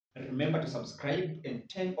Remember to subscribe and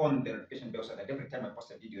turn on the notification bell so that every time I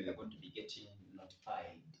post a video, you're going to be getting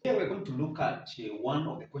notified. Here we're going to look at one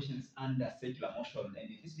of the questions under circular motion, and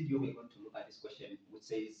in this video we're going to look at this question which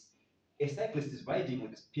says, a cyclist is riding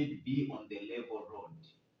with speed v on the level road.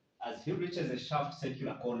 As he reaches a sharp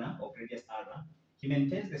circular corner of radius r, he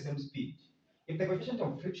maintains the same speed. If the coefficient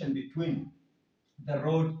of friction between the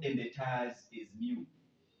road and the tires is mu,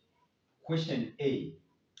 question A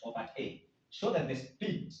or part A, show that the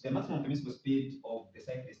speed, the maximum permissible speed of the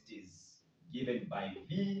cyclist is given by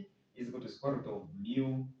V is equal to square root of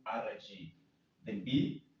mu rg. Then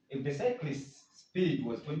B, if the cyclist's speed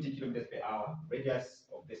was 20 kilometers per hour, radius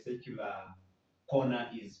of the circular corner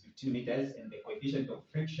is 15 meters, and the coefficient of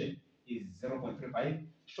friction is 0.35,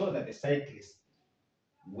 show that the cyclist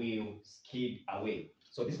will skid away.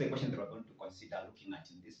 So this is the question that we're going to consider looking at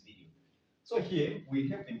in this video. So here we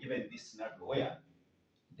have been given this scenario where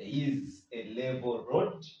there is a level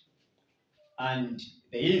road and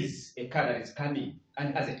there is a car that is coming,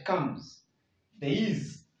 and as it comes, there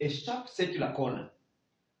is a sharp circular corner.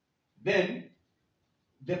 Then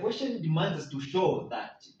the question demands us to show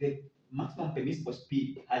that the maximum permissible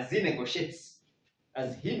speed, as he negotiates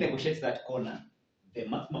that corner, the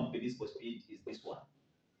maximum permissible speed is this one.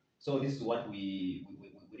 So this is what we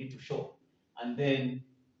need to show. And then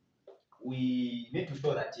we need to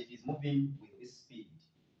show that if he's moving with this speed,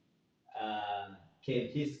 can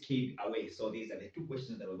he skid away? So these are the two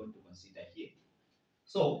questions that we're going to consider here.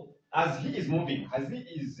 So as he is moving, as he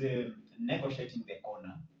is negotiating the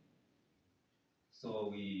corner, so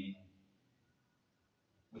we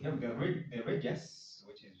have the radius,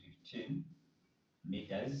 which is 15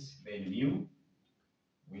 meters, then mu,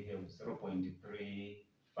 we have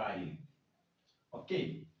 0.35.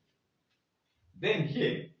 Okay. Then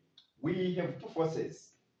here, we have two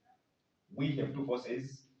forces. We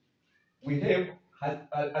have,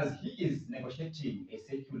 as he is negotiating a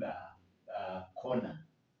circular corner,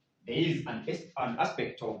 there is an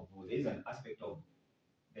aspect of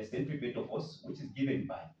the centripetal force, which is given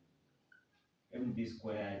by mv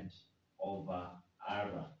squared over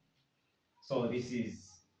r. So this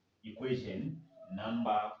is equation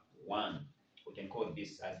number 1. We can call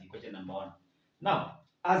this as equation number 1. Now,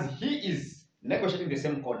 as he is negotiating the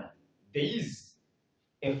same corner, there is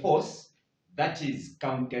a force that is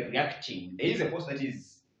counter-reacting. There is a force that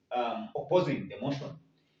is opposing the motion.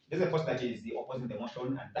 There's a force that is opposing the motion,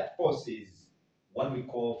 and that force is what we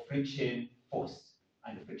call friction force.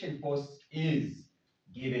 And the friction force is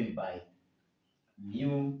given by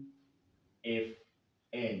mu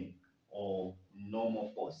Fn, or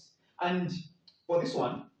normal force. And for this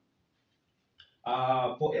one,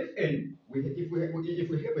 for Fn, if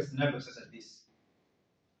we have a scenario such as this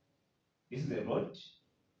is a rod,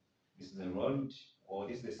 or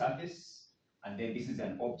this is the surface, and then this is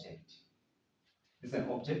an object. This is an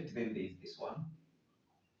object, then there is this one,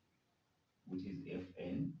 which is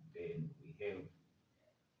Fn, then we have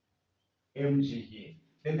mg here.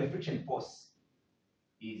 Then the friction force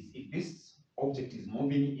is, if this object is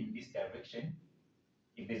moving in this direction,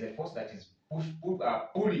 if there's a force that is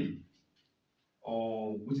pulling,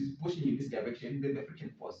 or which is pushing in this direction, then the friction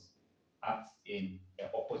force acts in an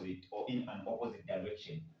opposite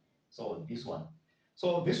direction. So this one.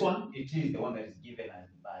 So this one, it is the one that is given as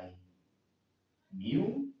by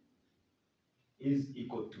mu is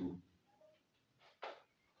equal to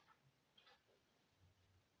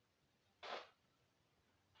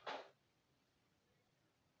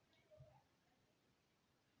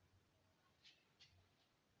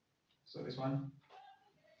so this one,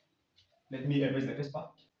 let me erase the first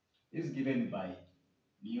part, is given by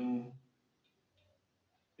mu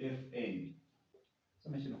Fn.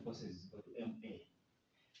 Summation of forces is equal to ma.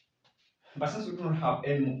 But since we don't have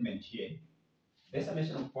any movement here, the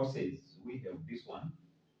summation of forces, we have this one.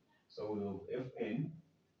 So we have Fn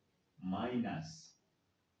minus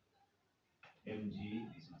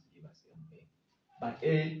mg, this must give us ma. But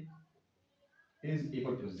a is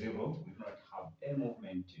equal to 0. We do not have any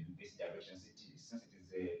movement in this direction since it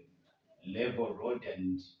is a level road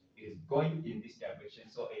and it is going in this direction.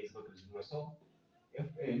 So a is equal to 0. So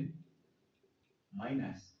Fn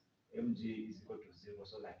minus mg is equal to 0.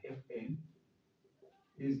 So like Fn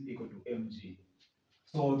is equal to mg.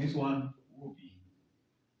 So this one will be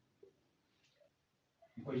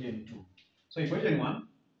equation 2. So equation 1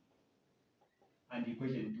 and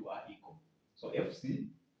equation 2 are equal. So Fc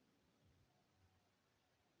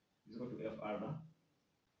is equal to Fr,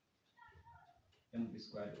 mv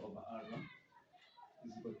squared over r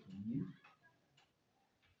is equal to mu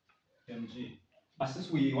mg. But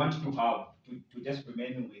since we want to have to just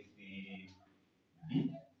remain with the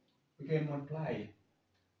b, we can multiply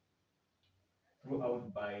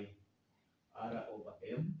by r over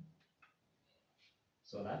m,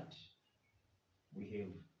 so that we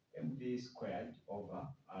have mv squared over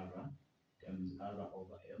r times r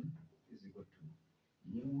over m is equal to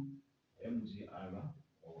mu mgr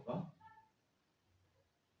over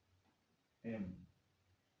m.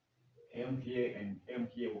 M here and m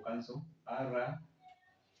here will cancel.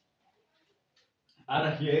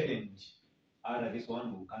 R here and R, this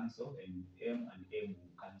one will cancel, and M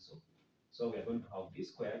will cancel. So we are going to have V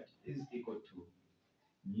squared is equal to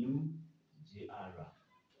mu GR.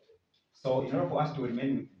 So in order for us to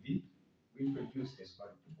remain with V, we introduce the square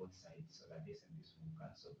root to both sides so that this and this will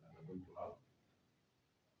cancel. And we're going to have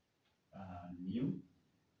mu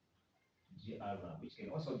GR, which can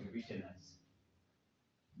also be written as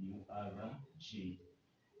mu RG.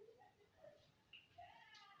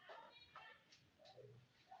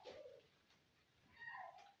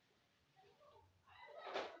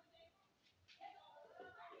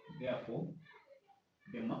 Therefore,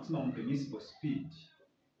 the maximum permissible speed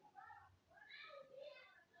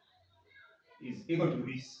is equal to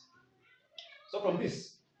this. So from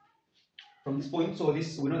this point, so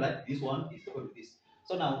this we know that this one is equal to this.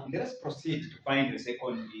 So now let us proceed to find the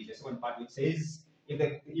second part, which says if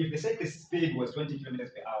the cyclist speed was 20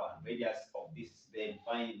 kilometers per hour, radius of this, then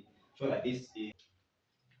find show that this is.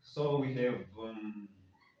 So we have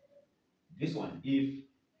this one. If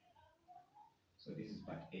so, this is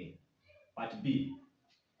part A. Part B.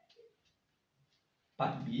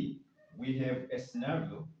 Part B, we have a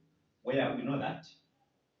scenario where we know that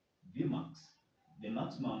Vmax, the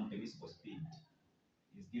maximum permissible speed,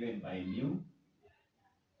 is given by mu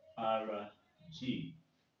Rg,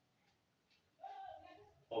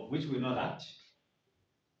 of which we know that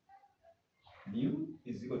mu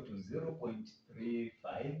is equal to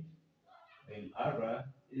 0.35, then R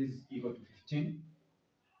is equal to 15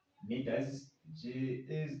 meters, G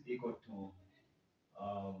is equal to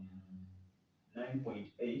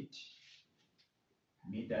 9.8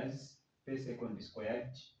 meters per second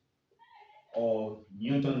squared, or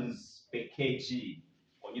newtons per kg,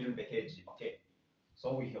 or newton per kg. Okay,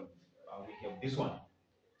 so we have this one.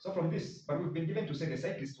 So from this, but we've been given to say the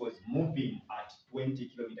cyclist was moving at 20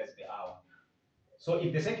 kilometers per hour. So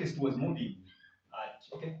if the cyclist was moving at,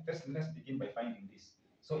 okay, first let's begin by finding this.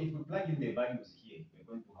 So if we plug in the values here, we're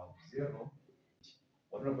going to have 0.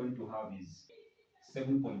 What we're going to have is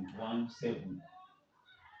 7.17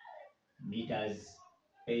 meters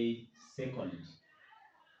per second.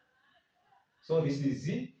 So this is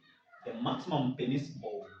the maximum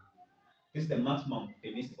permissible. This is the maximum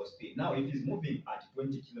permissible speed. Now, if it's moving at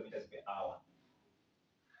 20 kilometers per hour,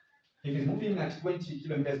 if it's moving at 20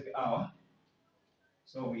 kilometers per hour,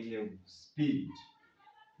 so we have speed,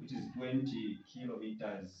 which is 20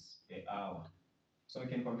 kilometers per hour. So we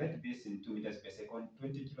can convert this into meters per second.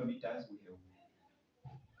 20 kilometers, we have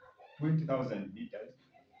 20,000 meters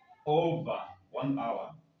over 1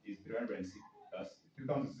 hour is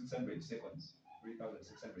 3,600 seconds.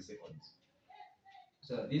 3,600 seconds.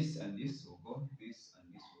 So this and this will go, this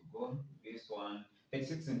and this will go. This one,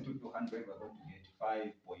 36 into 200, we're going to get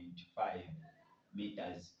 5.5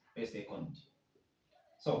 meters per second.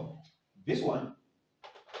 So this one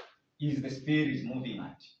is the speed is moving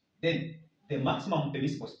at. Then the maximum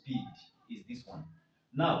permissible speed is this one.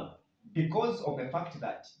 Now, because of the fact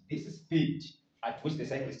that this speed at which the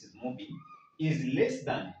cyclist is moving is less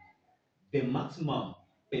than the maximum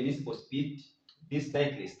permissible speed, this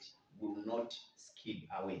cyclist will not skid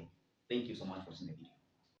away. Thank you so much for watching the video.